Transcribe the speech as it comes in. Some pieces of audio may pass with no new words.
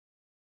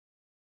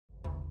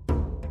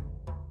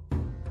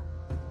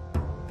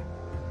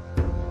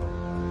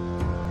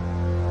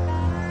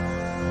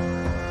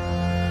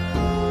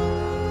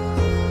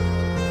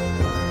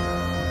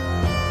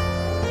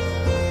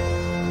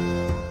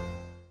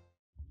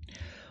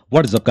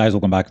What is up, guys?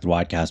 Welcome back to the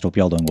Rodecast. Hope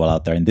you all doing well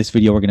out there. In this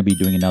video, we're going to be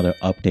doing another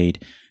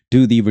update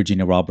to the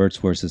Virginia Roberts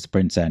versus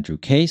Prince Andrew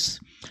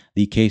case.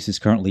 The case is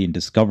currently in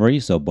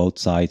discovery, so both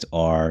sides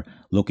are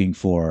looking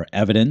for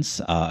evidence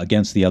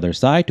against the other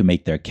side to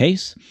make their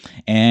case.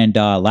 And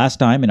last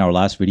time, in our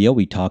last video,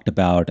 we talked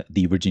about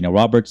the Virginia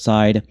Roberts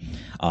side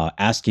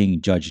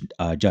asking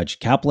Judge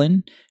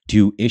Kaplan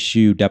to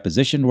issue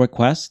deposition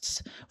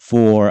requests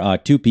for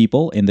two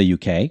people in the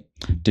UK.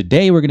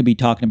 Today, we're going to be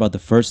talking about the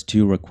first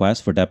two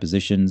requests for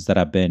depositions that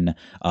have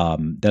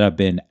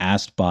been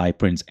asked by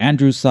Prince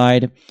Andrew's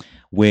side,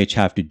 which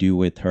have to do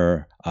with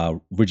her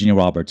Virginia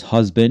Roberts'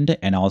 husband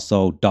and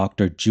also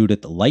Dr.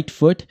 Judith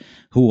Lightfoot,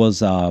 who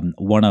was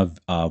one of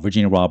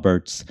Virginia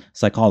Roberts'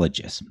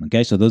 psychologists.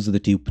 Okay, so those are the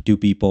two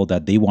people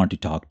that they want to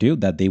talk to,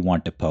 that they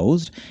want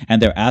deposed,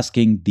 and they're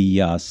asking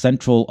the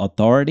central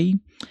authority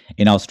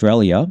in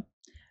Australia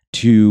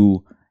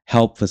to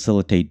help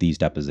facilitate these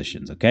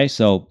depositions. Okay,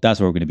 so that's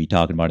what we're going to be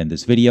talking about in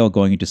this video,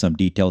 going into some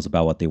details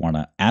about what they want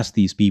to ask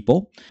these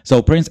people.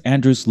 So Prince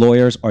Andrew's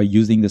lawyers are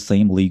using the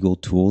same legal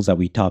tools that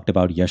we talked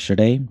about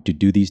yesterday to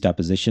do these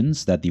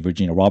depositions that the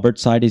Virginia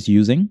Roberts side is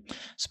using,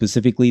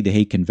 specifically the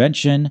Hague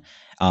Convention,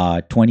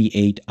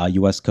 28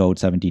 U.S. Code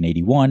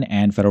 1781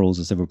 and Federal Rules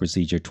of Civil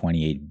Procedure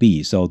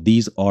 28B. So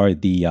these are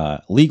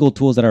the legal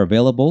tools that are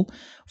available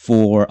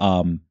for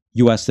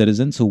U.S.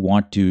 citizens who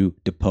want to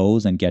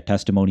depose and get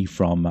testimony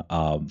from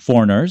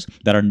foreigners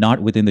that are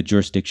not within the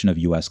jurisdiction of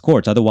U.S.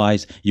 courts.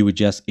 Otherwise, you would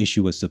just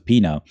issue a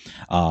subpoena.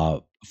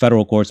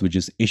 Federal courts would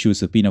just issue a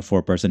subpoena for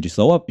a person to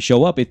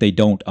show up if they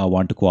don't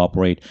want to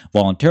cooperate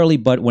voluntarily.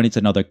 But when it's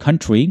another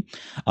country,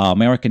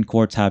 American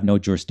courts have no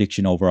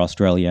jurisdiction over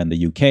Australia and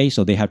the UK,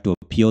 so they have to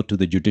appeal to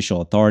the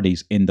judicial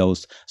authorities in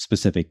those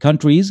specific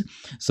countries.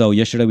 So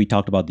yesterday we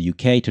talked about the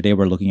UK. Today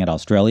we're looking at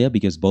Australia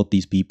because both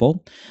these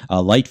people,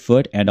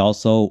 Lightfoot and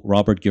also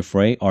Robert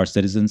Giuffre, are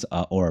citizens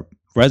or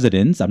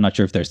residents. I'm not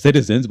sure if they're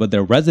citizens, but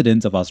they're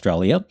residents of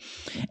Australia.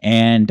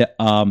 And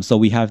so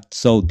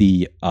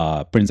the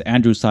Prince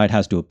Andrew side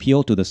has to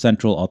appeal to the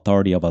Central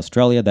Authority of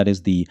Australia. That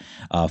is the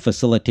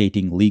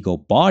facilitating legal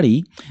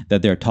body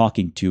that they're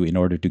talking to in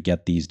order to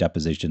get these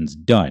depositions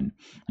done.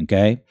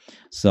 Okay,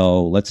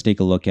 so let's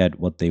take a look at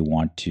what they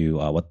want to,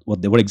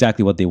 what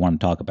exactly what they want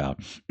to talk about.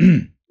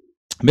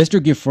 Mr.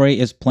 Giuffre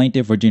is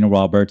plaintiff Virginia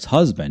Roberts'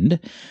 husband,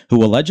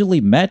 who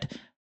allegedly met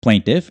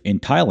plaintiff in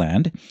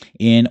Thailand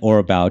in or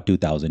about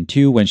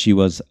 2002 when she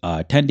was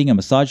attending a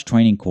massage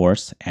training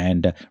course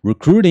and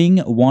recruiting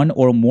one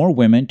or more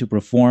women to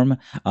perform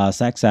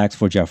sex acts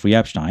for Jeffrey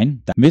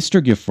Epstein.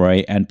 Mr.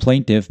 Giuffre and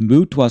plaintiff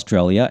moved to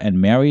Australia and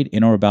married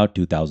in or about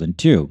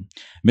 2002.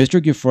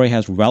 Mr. Giuffre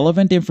has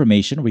relevant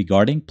information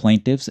regarding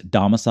plaintiff's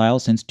domicile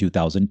since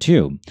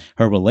 2002,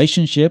 her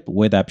relationship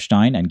with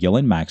Epstein and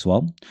Ghislaine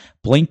Maxwell,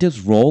 plaintiff's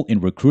role in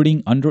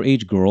recruiting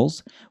underage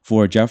girls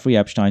for Jeffrey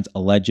Epstein's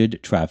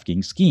alleged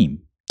trafficking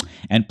scheme,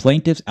 and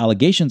plaintiff's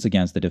allegations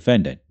against the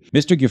defendant.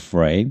 Mr.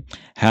 Giuffre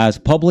has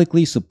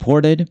publicly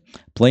supported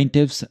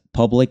plaintiff's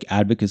public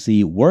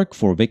advocacy work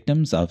for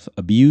victims of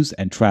abuse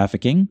and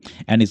trafficking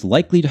and is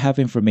likely to have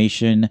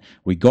information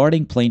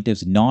regarding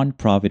plaintiff's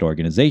non-profit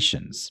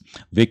organizations,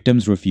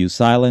 Victims Refuse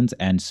Silence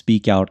and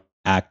Speak Out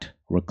Act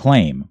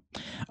Reclaim.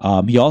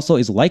 He also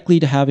is likely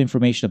to have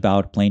information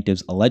about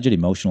plaintiff's alleged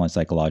emotional and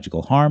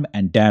psychological harm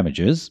and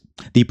damages.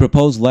 The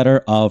proposed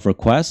letter of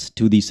request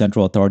to the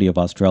Central Authority of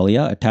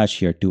Australia, attached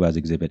here to as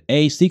Exhibit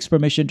A, seeks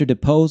permission to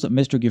depose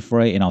Mr.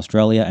 Giuffre in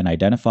Australia and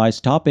identifies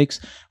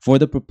topics for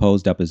the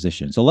proposed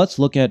deposition. So let's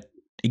look at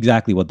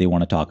exactly what they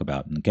want to talk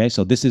about. Okay,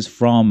 so this is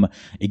from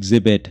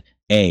Exhibit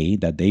A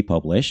that they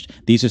published.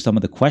 These are some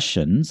of the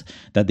questions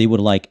that they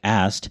would like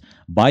asked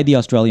by the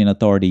Australian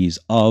authorities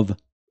of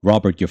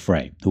Robert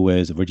Giuffre, who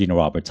is Virginia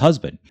Roberts'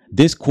 husband.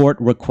 This court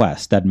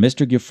requests that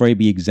Mr. Giuffre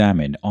be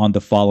examined on the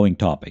following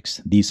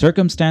topics: the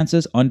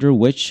circumstances under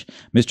which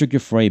Mr.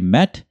 Giuffre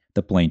met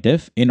the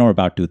plaintiff in or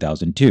about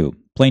 2002,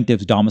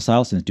 plaintiff's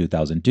domicile since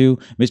 2002,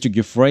 Mr.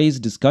 Giuffre's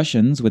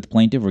discussions with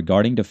plaintiff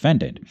regarding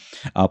defendant,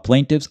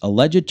 plaintiff's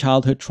alleged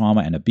childhood trauma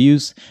and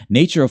abuse,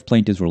 nature of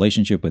plaintiff's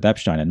relationship with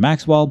Epstein and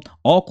Maxwell,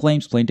 all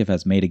claims plaintiff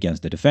has made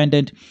against the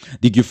defendant,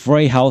 the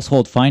Giuffre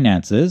household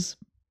finances,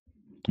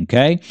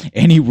 okay,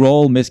 any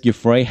role Ms.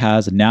 Giuffre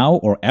has now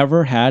or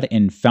ever had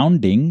in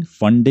funding,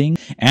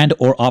 and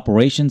or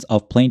operations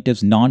of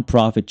plaintiff's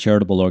non-profit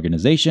charitable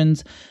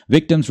organizations,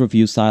 Victims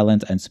Refuse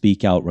Silence and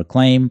Speak Out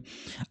Reclaim,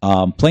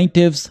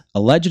 plaintiff's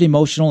alleged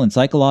emotional and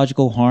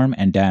psychological harm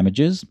and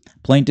damages,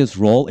 plaintiff's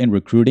role in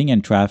recruiting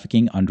and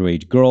trafficking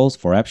underage girls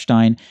for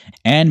Epstein,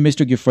 and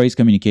Mr. Giuffre's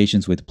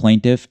communications with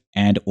plaintiff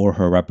and or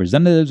her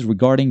representatives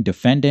regarding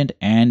defendant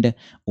and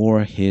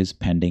or his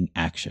pending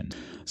action.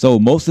 So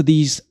most of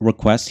these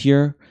requests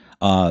here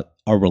are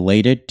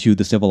related to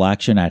the civil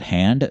action at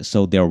hand,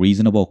 so they're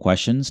reasonable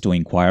questions to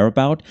inquire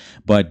about.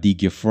 But the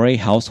Giuffre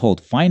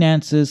household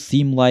finances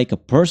seem like a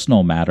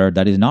personal matter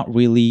that is not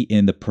really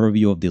in the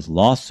purview of this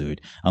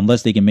lawsuit,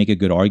 unless they can make a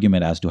good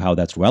argument as to how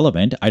that's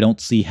relevant. I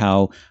don't see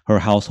how her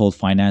household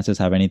finances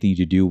have anything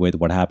to do with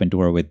what happened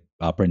to her with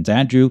Prince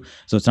Andrew,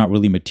 so it's not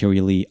really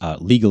materially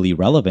legally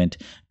relevant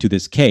to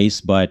this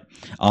case. But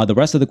the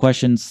rest of the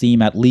questions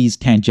seem at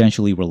least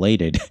tangentially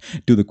related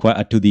to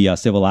the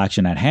civil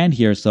action at hand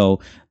here, so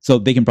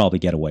they can probably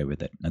get away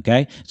with it.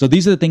 Okay, so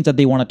these are the things that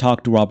they want to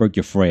talk to Robert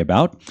Giuffre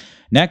about.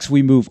 Next,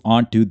 we move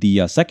on to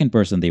the second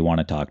person they want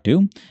to talk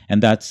to,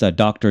 and that's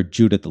Dr.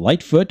 Judith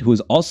Lightfoot, who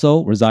is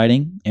also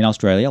residing in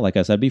Australia, like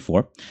I said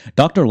before.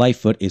 Dr.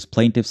 Lightfoot is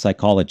plaintiff's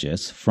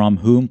psychologist from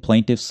whom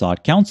plaintiffs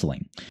sought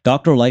counseling.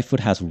 Dr.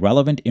 Lightfoot has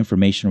relevant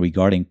information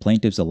regarding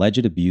plaintiff's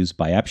alleged abuse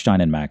by Epstein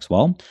and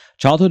Maxwell,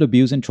 childhood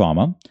abuse and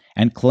trauma,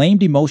 and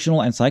claimed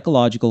emotional and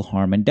psychological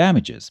harm and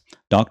damages.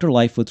 Dr.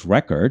 Lightfoot's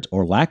records,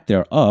 or lack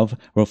thereof,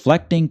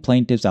 reflecting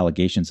plaintiff's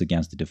allegations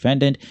against the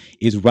defendant,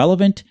 is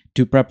relevant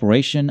to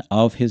preparation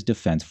of his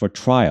defense for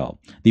trial.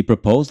 The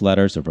proposed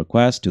letters of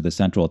request to the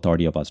Central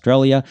Authority of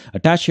Australia,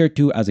 attached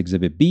hereto as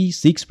Exhibit B,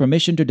 seeks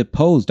permission to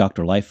depose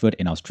Dr. Lightfoot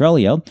in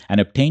Australia and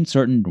obtain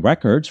certain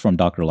records from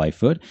Dr.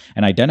 Lightfoot,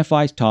 and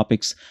identifies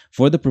topics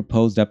for the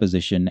proposed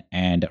deposition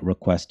and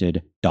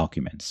requested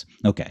documents.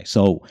 Okay,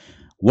 so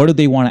what do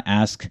they want to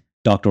ask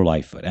Dr.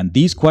 Lightfoot? And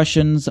these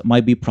questions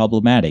might be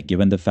problematic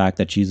given the fact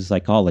that she's a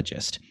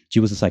psychologist.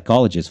 She was a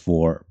psychologist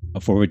for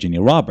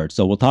Virginia Roberts,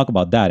 so we'll talk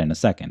about that in a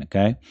second,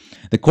 okay?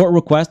 The court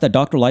requests that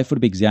Dr.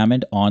 Lightfoot be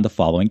examined on the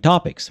following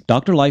topics: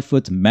 Dr.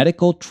 Lightfoot's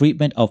medical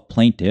treatment of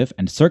plaintiff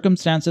and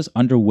circumstances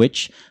under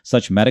which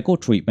such medical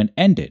treatment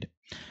ended.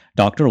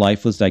 Dr.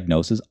 Lightfoot's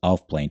diagnosis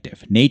of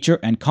plaintiff, nature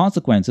and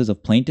consequences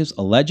of plaintiff's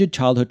alleged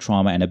childhood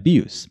trauma and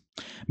abuse.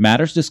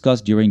 Matters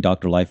discussed during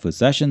Dr. Lightfoot's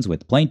sessions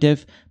with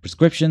plaintiff,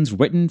 prescriptions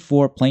written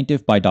for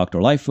plaintiff by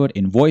Dr. Lightfoot,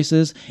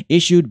 invoices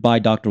issued by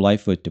Dr.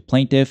 Lightfoot to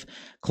plaintiff,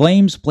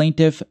 claims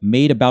plaintiff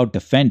made about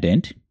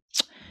defendant,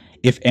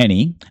 if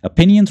any,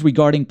 opinions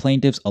regarding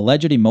plaintiff's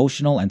alleged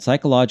emotional and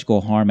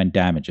psychological harm and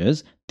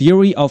damages,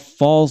 theory of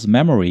false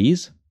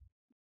memories.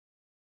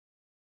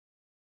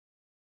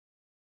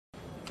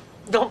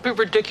 Don't be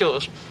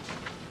ridiculous.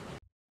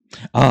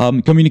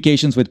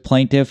 Communications with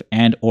plaintiff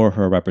and or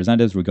her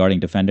representatives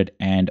regarding defendant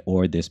and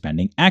or this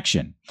pending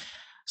action.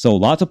 So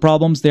lots of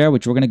problems there,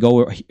 which we're going to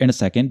go in a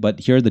second, but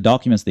here are the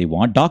documents they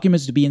want.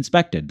 Documents to be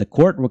inspected. The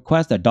court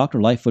requests that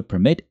Dr. Lightfoot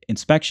permit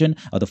inspection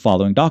of the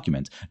following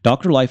documents: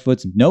 Dr.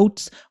 Lightfoot's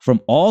notes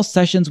from all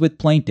sessions with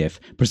plaintiff,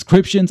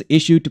 prescriptions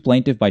issued to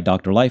plaintiff by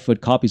Dr.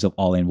 Lightfoot, copies of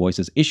all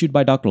invoices issued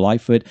by Dr.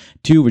 Lightfoot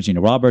to Virginia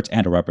Roberts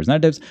and her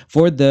representatives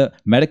for the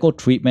medical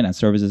treatment and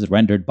services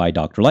rendered by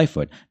Dr.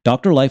 Lightfoot,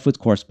 Dr. Lightfoot's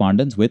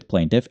correspondence with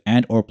plaintiff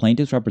and or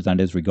plaintiff's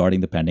representatives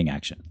regarding the pending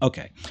action.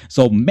 Okay,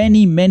 so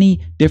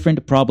many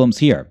different problems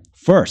here.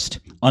 First,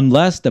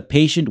 unless the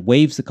patient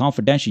waives the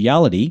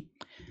confidentiality,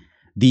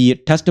 the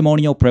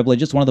testimonial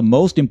privileges, one of the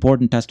most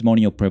important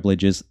testimonial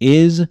privileges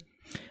is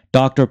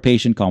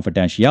doctor-patient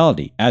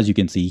confidentiality. As you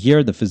can see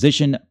here, the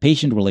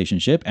physician-patient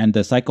relationship and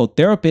the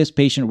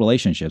psychotherapist-patient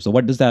relationship. So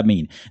what does that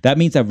mean? That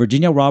means that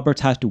Virginia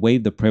Roberts has to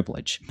waive the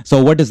privilege.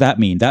 So what does that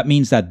mean? That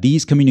means that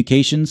these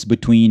communications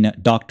between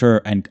doctor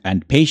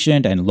and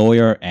patient and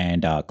lawyer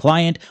and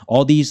client,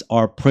 all these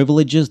are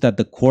privileges that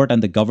the court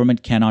and the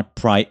government cannot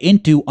pry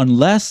into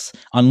unless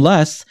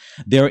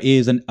there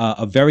is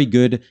a very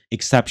good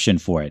exception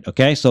for it.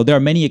 Okay, so there are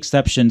many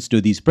exceptions to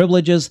these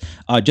privileges.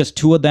 Just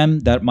two of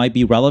them that might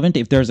be relevant.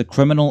 If there's a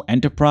criminal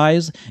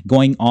enterprise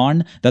going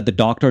on that the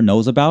doctor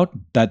knows about,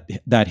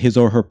 that his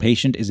or her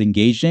patient is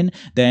engaged in,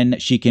 then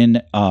she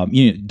can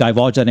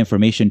divulge that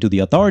information to the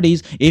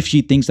authorities if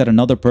she thinks that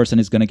another person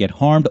is going to get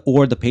harmed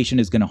or the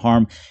patient is going to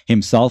harm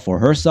himself or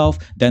herself.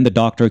 Then the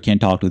doctor can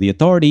talk to the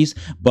authorities.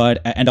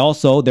 And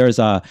also there's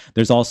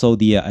also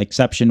the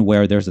exception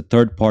where there's a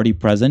third party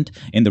present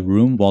in the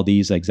room while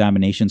these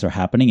examinations are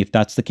happening. If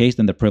that's the case,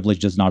 then the privilege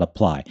does not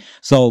apply.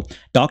 So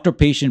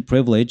doctor-patient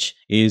privilege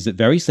is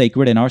very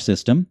sacred in our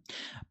system.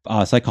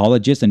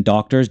 Psychologists and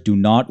doctors do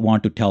not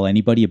want to tell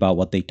anybody about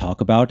what they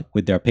talk about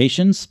with their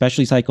patients,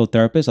 especially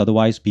psychotherapists.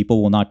 Otherwise,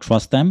 people will not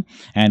trust them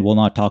and will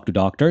not talk to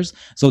doctors.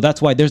 So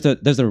that's why there's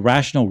a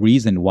rational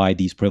reason why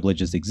these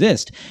privileges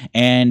exist.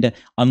 And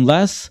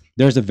unless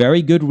there's a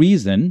very good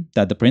reason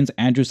that the Prince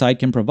Andrew side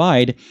can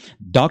provide,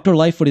 Dr.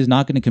 Lightfoot is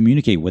not going to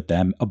communicate with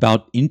them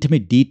about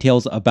intimate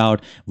details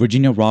about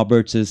Virginia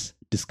Roberts's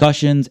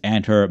discussions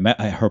and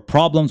her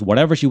problems,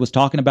 whatever she was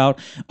talking about,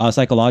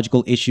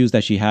 psychological issues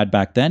that she had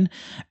back then,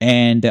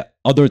 and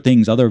other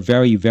things, other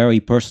very, very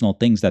personal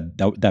things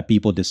that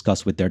people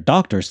discuss with their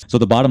doctors. So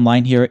the bottom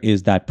line here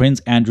is that Prince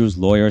Andrew's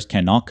lawyers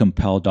cannot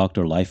compel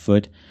Dr.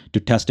 Lightfoot to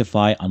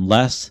testify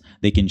unless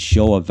they can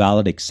show a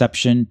valid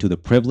exception to the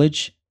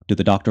privilege, to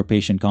the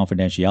doctor-patient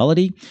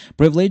confidentiality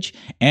privilege,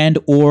 and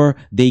or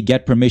they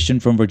get permission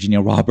from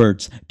Virginia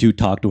Roberts to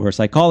talk to her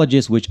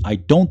psychologist, which I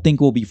don't think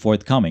will be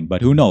forthcoming,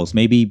 but who knows?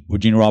 Maybe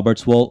Virginia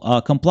Roberts will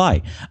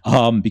comply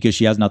because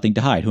she has nothing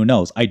to hide. Who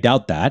knows? I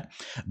doubt that.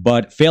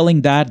 But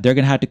failing that, they're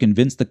going to have to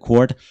convince the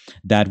court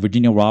that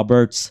Virginia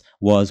Roberts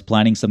was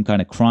planning some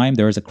kind of crime,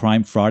 there is a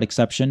crime fraud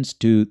exceptions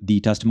to the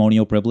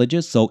testimonial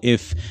privileges. So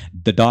if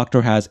the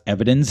doctor has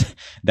evidence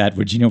that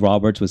Virginia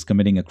Roberts was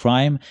committing a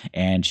crime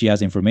and she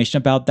has information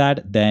about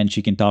that, then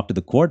she can talk to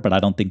the court. But I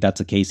don't think that's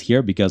the case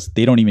here because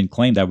they don't even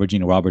claim that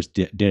Virginia Roberts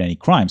did any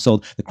crime.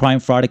 So the crime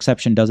fraud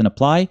exception doesn't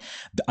apply.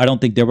 I don't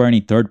think there were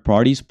any third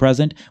parties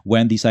present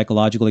when the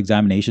psychological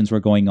examinations were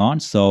going on.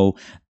 So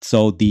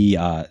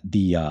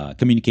the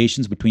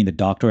communications between the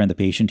doctor and the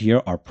patient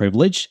here are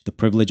privileged. The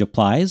privilege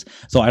applies.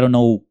 So I don't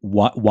know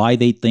why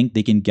they think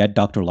they can get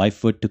Dr.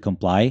 Lightfoot to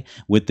comply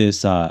with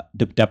this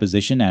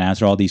deposition and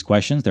answer all these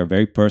questions. They're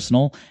very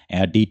personal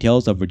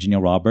details of Virginia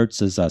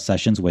Roberts'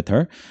 sessions with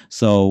her.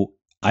 So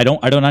I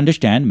don't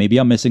understand. Maybe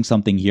I'm missing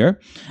something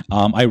here.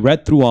 I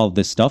read through all of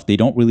this stuff. They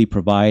don't really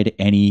provide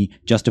any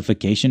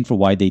justification for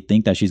why they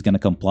think that she's going to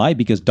comply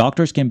because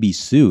doctors can be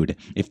sued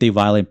if they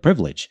violate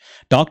privilege.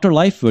 Dr.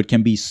 Lightfoot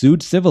can be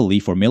sued civilly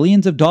for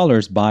millions of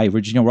dollars by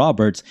Virginia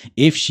Roberts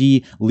if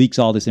she leaks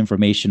all this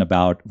information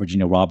about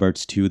Virginia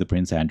Roberts to the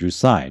Prince Andrew's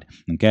side.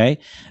 Okay?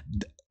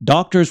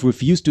 Doctors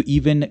refuse to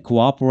even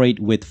cooperate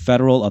with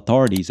federal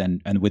authorities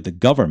and with the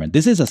government.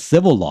 This is a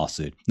civil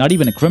lawsuit, not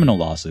even a criminal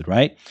lawsuit,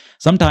 right?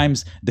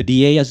 Sometimes the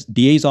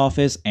DA's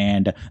office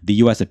and the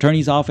U.S.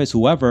 Attorney's office,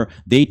 whoever,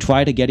 they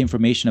try to get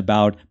information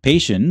about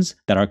patients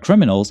that are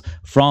criminals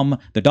from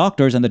the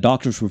doctors, and the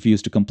doctors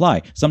refuse to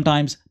comply.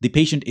 Sometimes the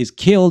patient is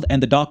killed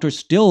and the doctors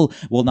still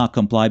will not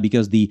comply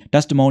because the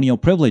testimonial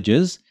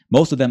privileges,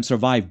 most of them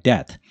survive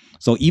death.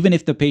 So even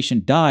if the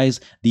patient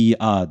dies, the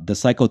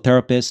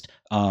psychotherapist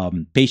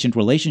patient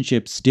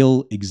relationship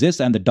still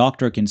exists and the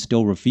doctor can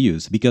still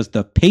refuse because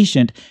the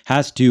patient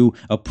has to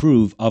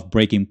approve of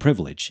breaking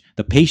privilege.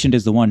 The patient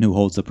is the one who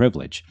holds the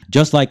privilege.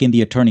 Just like in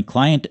the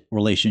attorney-client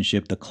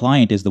relationship, the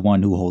client is the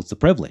one who holds the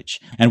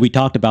privilege. And we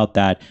talked about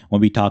that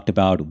when we talked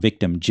about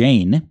victim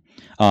Jane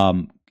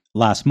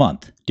last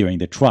month during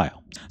the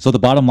trial. So the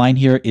bottom line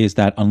here is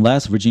that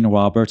unless Virginia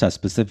Roberts has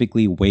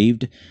specifically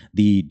waived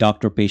the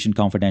doctor-patient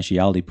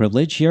confidentiality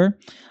privilege here,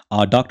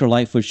 Dr.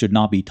 Lightfoot should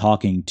not be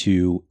talking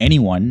to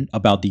anyone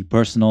about the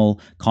personal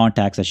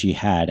contacts that she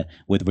had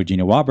with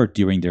Virginia Roberts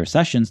during their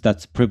sessions.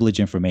 That's privileged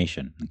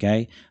information,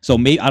 okay? So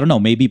I don't know,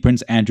 maybe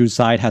Prince Andrew's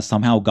side has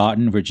somehow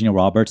gotten Virginia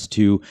Roberts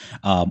to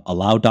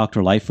allow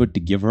Dr. Lightfoot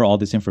to give her all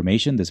this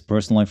information, this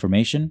personal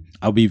information.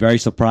 I'll be very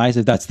surprised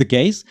if that's the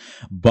case,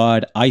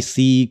 but I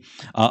see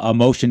a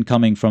motion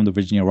coming from the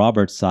Virginia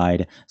Roberts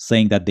side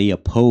saying that they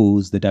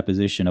oppose the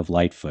deposition of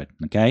Lightfoot,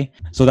 okay?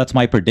 So that's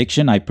my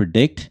prediction. I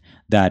predict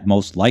that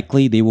most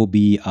likely they will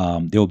be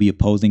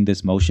opposing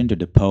this motion to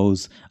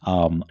depose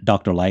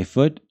Dr.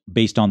 Lightfoot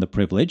based on the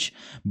privilege,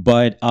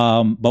 but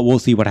we'll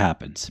see what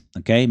happens.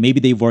 Okay,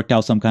 maybe they've worked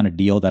out some kind of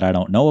deal that I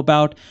don't know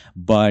about,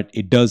 but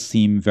it does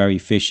seem very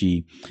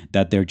fishy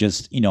that they're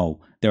just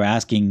they're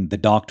asking the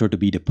doctor to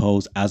be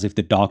deposed as if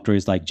the doctor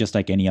is just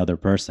like any other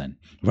person,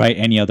 right?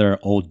 Any other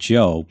old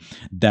Joe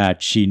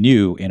that she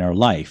knew in her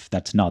life.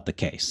 That's not the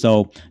case.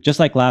 So just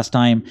like last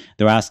time,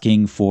 they're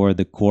asking for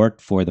the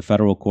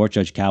federal court,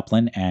 Judge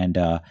Kaplan, and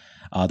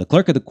the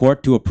clerk of the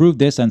court to approve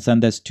this and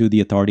send this to the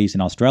authorities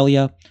in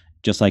Australia.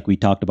 Just like we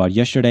talked about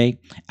yesterday,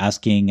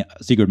 asking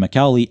Sigurd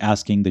McCauley,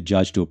 asking the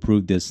judge to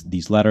approve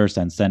these letters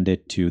and send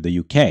it to the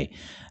UK.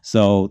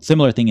 So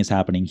similar thing is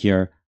happening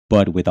here,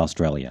 but with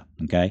Australia,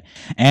 okay?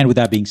 And with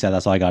that being said,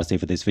 that's all I got to say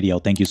for this video.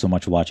 Thank you so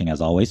much for watching. As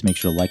always, make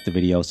sure to like the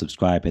video,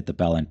 subscribe, hit the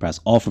bell, and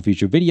press all for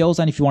future videos.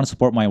 And if you want to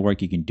support my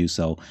work, you can do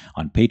so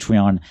on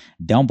Patreon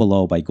down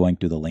below by going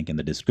to the link in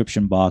the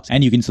description box.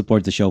 And you can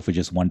support the show for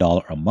just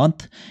 $1 a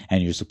month,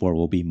 and your support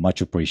will be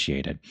much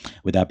appreciated.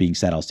 With that being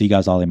said, I'll see you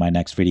guys all in my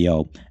next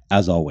video.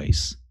 As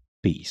always,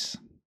 peace.